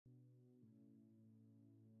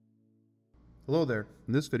Hello there.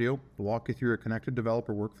 In this video, we'll walk you through a connected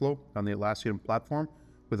developer workflow on the Atlassian platform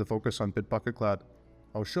with a focus on Bitbucket Cloud.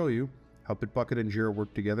 I'll show you how Bitbucket and Jira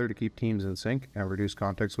work together to keep teams in sync and reduce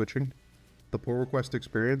context switching, the pull request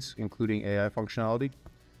experience, including AI functionality,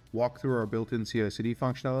 walk through our built-in CI/CD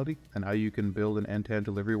functionality and how you can build an end-to-end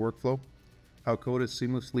delivery workflow, how code is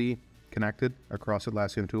seamlessly connected across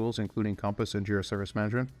Atlassian tools, including Compass and Jira Service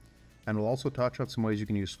Management, and we'll also touch on some ways you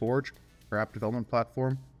can use Forge, our app development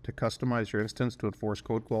platform, to customize your instance to enforce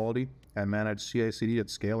code quality and manage CI/CD at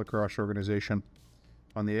scale across your organization.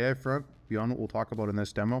 On the AI front, beyond what we'll talk about in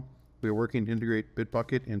this demo, we are working to integrate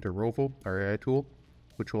Bitbucket into Rovo, our AI tool,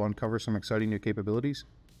 which will uncover some exciting new capabilities.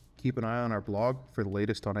 Keep an eye on our blog for the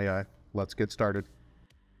latest on AI. Let's get started.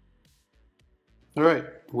 All right,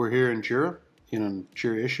 we're here in Jira, in a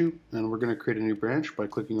Jira issue, and we're going to create a new branch by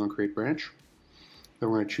clicking on Create Branch. Then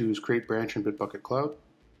we're going to choose Create Branch in Bitbucket Cloud.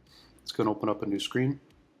 It's going to open up a new screen.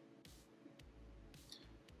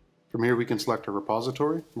 From here, we can select a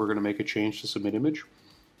repository. We're going to make a change to submit image.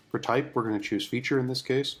 For type, we're going to choose feature in this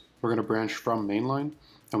case. We're going to branch from mainline,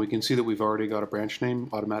 and we can see that we've already got a branch name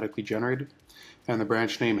automatically generated, and the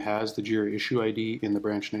branch name has the Jira issue ID in the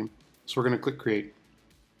branch name. So we're going to click Create.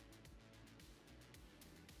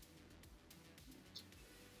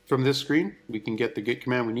 From this screen, we can get the git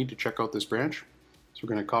command we need to check out this branch. So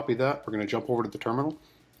we're going to copy that. We're going to jump over to the terminal.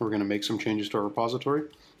 We're going to make some changes to our repository,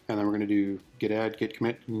 and then we're going to do git add, git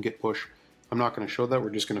commit, and git push. I'm not going to show that. We're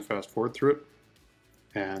just going to fast forward through it,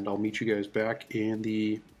 and I'll meet you guys back in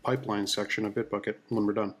the pipeline section of Bitbucket when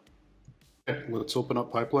we're done. Okay, let's open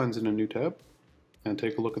up pipelines in a new tab and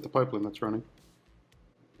take a look at the pipeline that's running.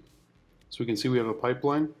 So we can see we have a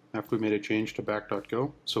pipeline after we made a change to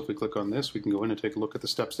back.go. So if we click on this, we can go in and take a look at the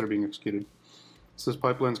steps that are being executed. So this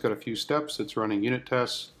pipeline's got a few steps. It's running unit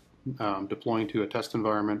tests, deploying to a test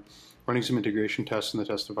environment, running some integration tests in the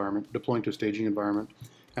test environment, deploying to a staging environment,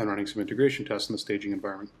 and running some integration tests in the staging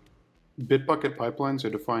environment. Bitbucket pipelines are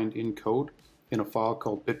defined in code in a file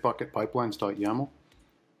called bitbucketpipelines.yaml.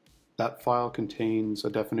 That file contains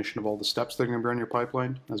a definition of all the steps that are going to be on your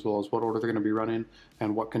pipeline, as well as what order they're going to be run in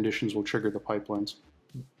and what conditions will trigger the pipelines.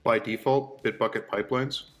 By default, Bitbucket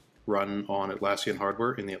pipelines run on Atlassian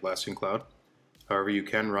hardware in the Atlassian cloud. However, you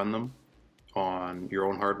can run them on your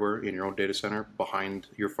own hardware in your own data center behind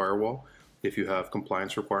your firewall if you have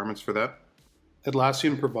compliance requirements for that.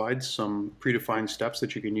 Atlassian provides some predefined steps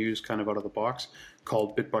that you can use kind of out of the box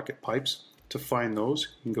called Bitbucket pipes. To find those,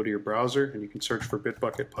 you can go to your browser and you can search for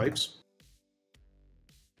Bitbucket pipes.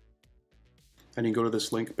 And you can go to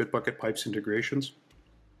this link, Bitbucket pipes integrations.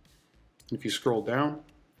 And if you scroll down,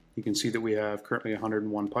 you can see that we have currently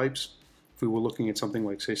 101 pipes. If we were looking at something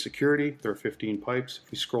like, say, security, there are 15 pipes.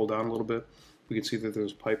 If we scroll down a little bit, we can see that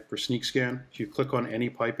there's a pipe for sneak scan. If you click on any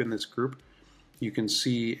pipe in this group, you can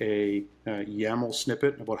see a YAML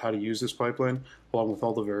snippet about how to use this pipeline, along with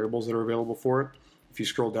all the variables that are available for it. If you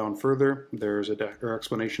scroll down further, there's an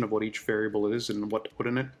explanation of what each variable is and what to put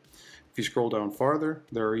in it. If you scroll down farther,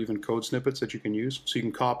 there are even code snippets that you can use. So you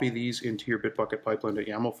can copy these into your Bitbucket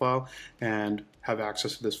pipeline.yaml file and have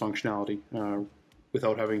access to this functionality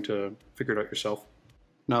without having to figure it out yourself.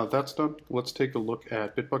 Now that that's done, let's take a look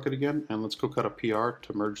at Bitbucket again, and let's go cut a PR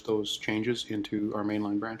to merge those changes into our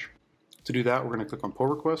mainline branch. To do that, we're going to click on pull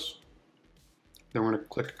requests. Then we're going to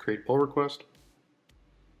click create pull request.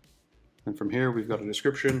 And from here, we've got a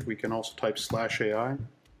description. We can also type /AI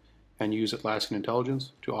and use Atlassian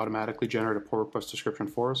Intelligence to automatically generate a pull request description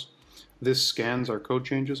for us. This scans our code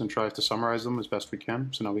changes and tries to summarize them as best we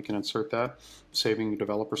can. So now we can insert that, saving the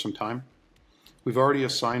developer some time. We've already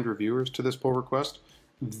assigned reviewers to this pull request.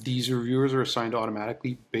 These reviewers are assigned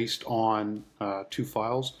automatically based on two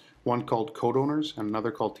files, one called code owners and another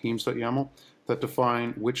called teams.yaml, that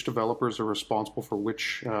define which developers are responsible for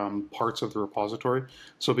which parts of the repository.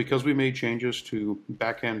 So because we made changes to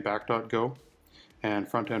backend back.go and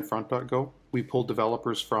frontend front.go, we pulled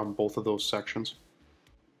developers from both of those sections.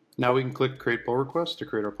 Now we can click create pull request to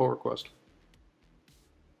create our pull request.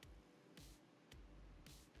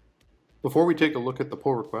 Before we take a look at the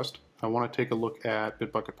pull request, I want to take a look at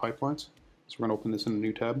Bitbucket pipelines. So we're going to open this in a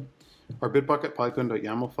new tab. Our Bitbucket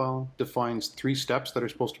pipeline.yaml file defines 3 steps that are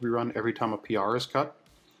supposed to be run every time a PR is cut.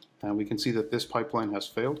 And we can see that this pipeline has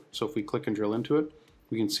failed. So if we click and drill into it,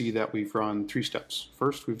 we can see that we've run 3 steps.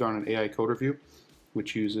 First, we've done an AI code review,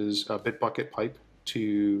 which uses a Bitbucket pipe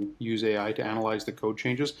to use AI to analyze the code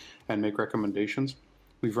changes and make recommendations.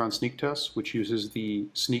 We've run sneak tests, which uses the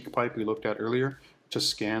sneak pipe we looked at earlier to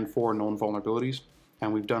scan for known vulnerabilities.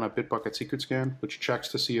 And we've done a Bitbucket secret scan, which checks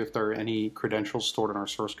to see if there are any credentials stored in our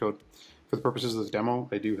source code. For the purposes of this demo,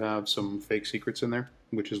 I do have some fake secrets in there,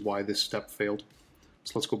 which is why this step failed.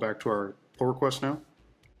 So let's go back to our pull request now.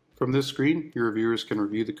 From this screen, your reviewers can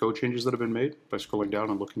review the code changes that have been made by scrolling down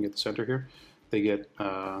and looking at the center here. They get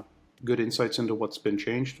good insights into what's been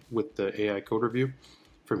changed with the AI code review.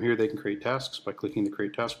 From here, they can create tasks by clicking the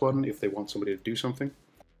Create Task button if they want somebody to do something.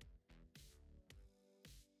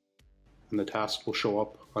 And the task will show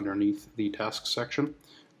up underneath the Tasks section.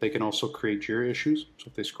 They can also create Jira issues. So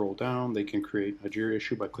if they scroll down, they can create a Jira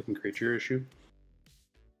issue by clicking Create Jira Issue.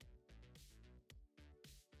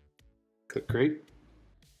 Click Create.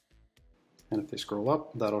 And if they scroll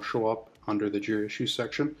up, that'll show up under the Jira Issues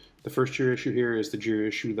section. The first Jira issue here is the Jira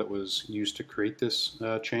issue that was used to create this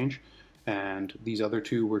change. And these other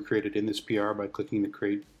two were created in this PR by clicking the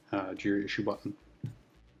Create Jira Issue button.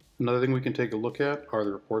 Another thing we can take a look at are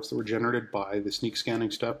the reports that were generated by the sneak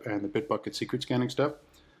scanning step and the Bitbucket secret scanning step.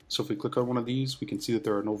 So if we click on one of these, we can see that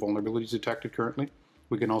there are no vulnerabilities detected currently.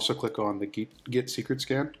 We can also click on the Git secret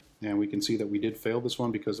scan, and we can see that we did fail this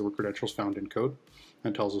one because there were credentials found in code,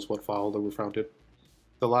 and tells us what file that were found in.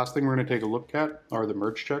 The last thing we're going to take a look at are the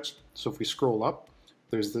merge checks. So if we scroll up,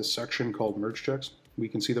 there's this section called merge checks. We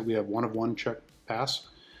can see that we have one of one check pass.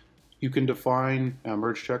 You can define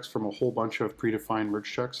merge checks from a whole bunch of predefined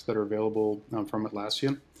merge checks that are available from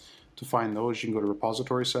Atlassian. To find those, you can go to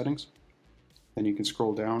repository settings, then you can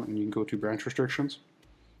scroll down and you can go to branch restrictions.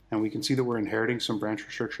 And we can see that we're inheriting some branch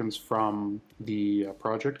restrictions from the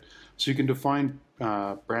project. So you can define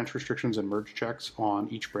branch restrictions and merge checks on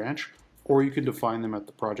each branch, or you can define them at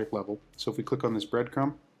the project level. So if we click on this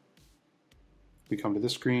breadcrumb, we come to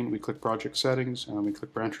this screen, we click project settings, and then we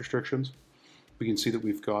click branch restrictions. We can see that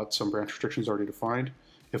we've got some branch restrictions already defined.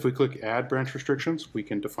 If we click add branch restrictions, we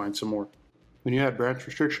can define some more. When you add branch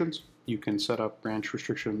restrictions, you can set up branch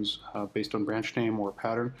restrictions based on branch name or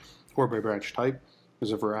pattern, or by branch type.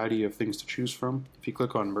 There's a variety of things to choose from. If you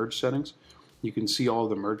click on merge settings, you can see all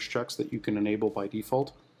the merge checks that you can enable by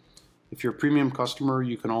default. If you're a premium customer,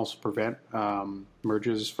 you can also prevent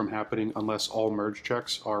merges from happening unless all merge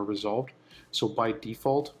checks are resolved. So by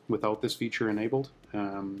default, without this feature enabled,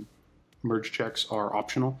 merge checks are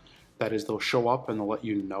optional. That is, they'll show up and they'll let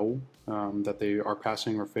you know that they are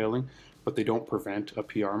passing or failing, but they don't prevent a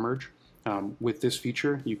PR merge. With this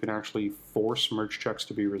feature, you can actually force merge checks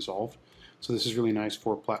to be resolved. So this is really nice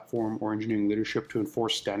for platform or engineering leadership to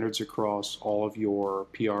enforce standards across all of your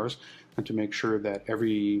PRs and to make sure that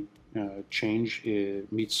every change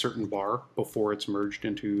meets certain bar before it's merged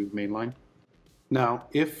into mainline. Now,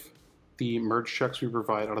 if the merge checks we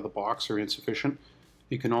provide out of the box are insufficient,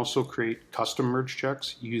 you can also create custom merge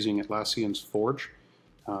checks using Atlassian's Forge.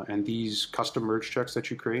 And these custom merge checks that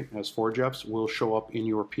you create as Forge apps will show up in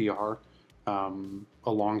your PR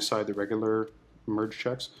alongside the regular merge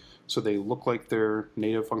checks. So they look like they're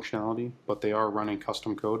native functionality, but they are running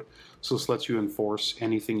custom code. So this lets you enforce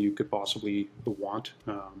anything you could possibly want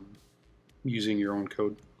using your own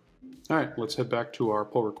code. All right, let's head back to our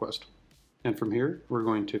pull request. And from here, we're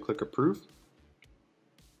going to click Approve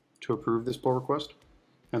to approve this pull request.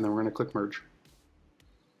 And then we're going to click Merge.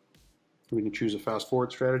 We can choose a fast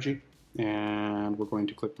forward strategy, and we're going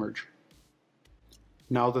to click Merge.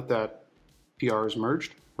 Now that that PR is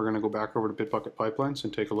merged, we're going to go back over to Bitbucket Pipelines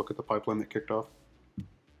and take a look at the pipeline that kicked off.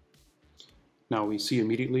 Now we see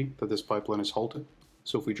immediately that this pipeline is halted.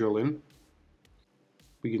 So if we drill in,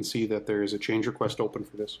 we can see that there is a change request open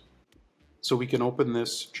for this. So we can open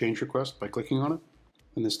this change request by clicking on it,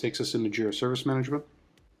 and this takes us into Jira Service Management.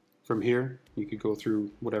 From here, you could go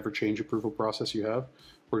through whatever change approval process you have.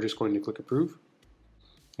 We're just going to click Approve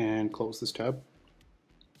and close this tab.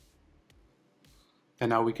 And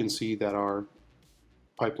now we can see that our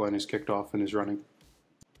pipeline is kicked off and is running.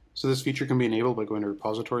 So this feature can be enabled by going to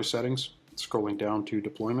Repository Settings, scrolling down to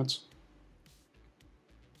Deployments.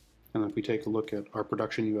 And if we take a look at our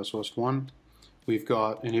production US Host 1, we've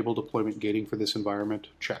got Enable Deployment Gating for this environment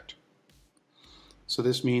checked. So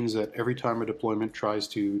this means that every time a deployment tries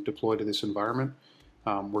to deploy to this environment,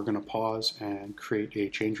 we're going to pause and create a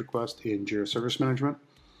change request in Jira Service Management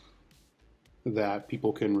that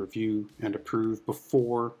people can review and approve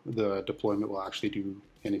before the deployment will actually do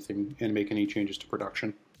anything and make any changes to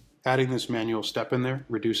production. Adding this manual step in there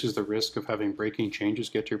reduces the risk of having breaking changes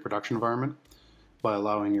get to your production environment by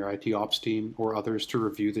allowing your IT ops team or others to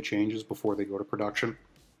review the changes before they go to production.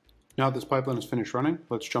 Now that this pipeline is finished running,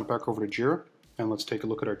 let's jump back over to Jira and let's take a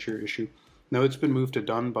look at our Jira issue. Now it's been moved to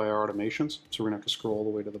done by our automations, so we're going to have to scroll all the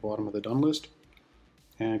way to the bottom of the done list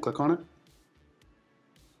and click on it.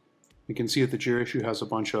 We can see that the Jira issue has a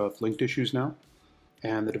bunch of linked issues now,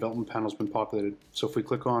 and the development panel has been populated. So if we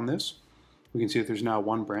click on this, we can see that there's now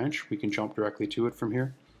one branch. We can jump directly to it from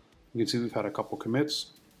here. We can see we've had a couple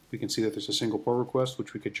commits. We can see that there's a single pull request,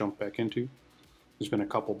 which we could jump back into. There's been a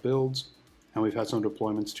couple builds. and we've had some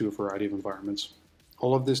deployments to a variety of environments.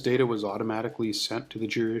 All of this data was automatically sent to the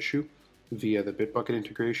Jira issue via the Bitbucket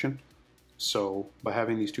integration. So by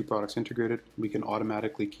having these two products integrated, we can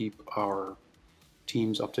automatically keep our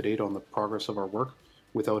teams up to date on the progress of our work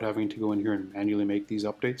without having to go in here and manually make these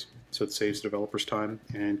updates. So it saves developers time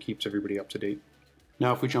and keeps everybody up to date.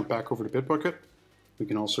 Now, if we jump back over to Bitbucket, we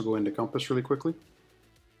can also go into Compass really quickly.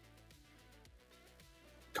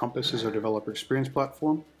 Compass is our developer experience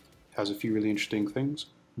platform. It has a few really interesting things.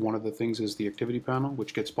 One of the things is the activity panel,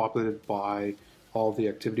 which gets populated by all the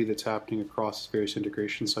activity that's happening across various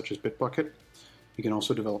integrations such as Bitbucket. You can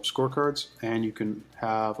also develop scorecards, and you can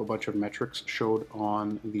have a bunch of metrics showed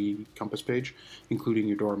on the Compass page, including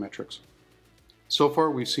your DORA metrics. So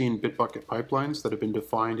far, we've seen Bitbucket pipelines that have been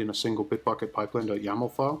defined in a single Bitbucket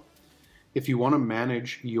pipeline.yaml file. If you want to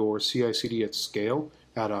manage your CI/CD at scale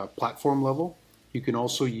at a platform level, you can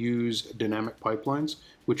also use dynamic pipelines,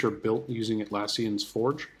 which are built using Atlassian's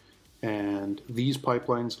Forge. And these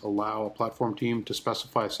pipelines allow a platform team to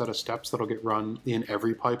specify a set of steps that'll get run in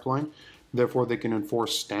every pipeline. Therefore, they can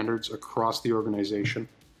enforce standards across the organization.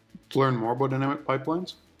 To learn more about dynamic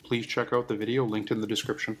pipelines, please check out the video linked in the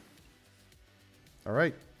description. All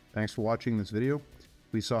right, thanks for watching this video.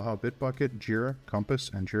 We saw how Bitbucket, Jira, Compass,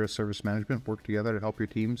 and Jira Service Management work together to help your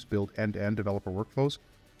teams build end-to-end developer workflows.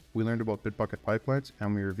 We learned about Bitbucket pipelines,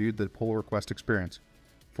 and we reviewed the pull request experience.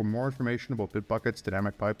 For more information about Bitbucket's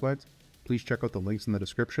dynamic pipelines, please check out the links in the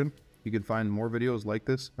description. You can find more videos like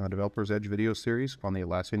this on the Developer's Edge video series on the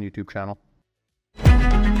Atlassian YouTube channel.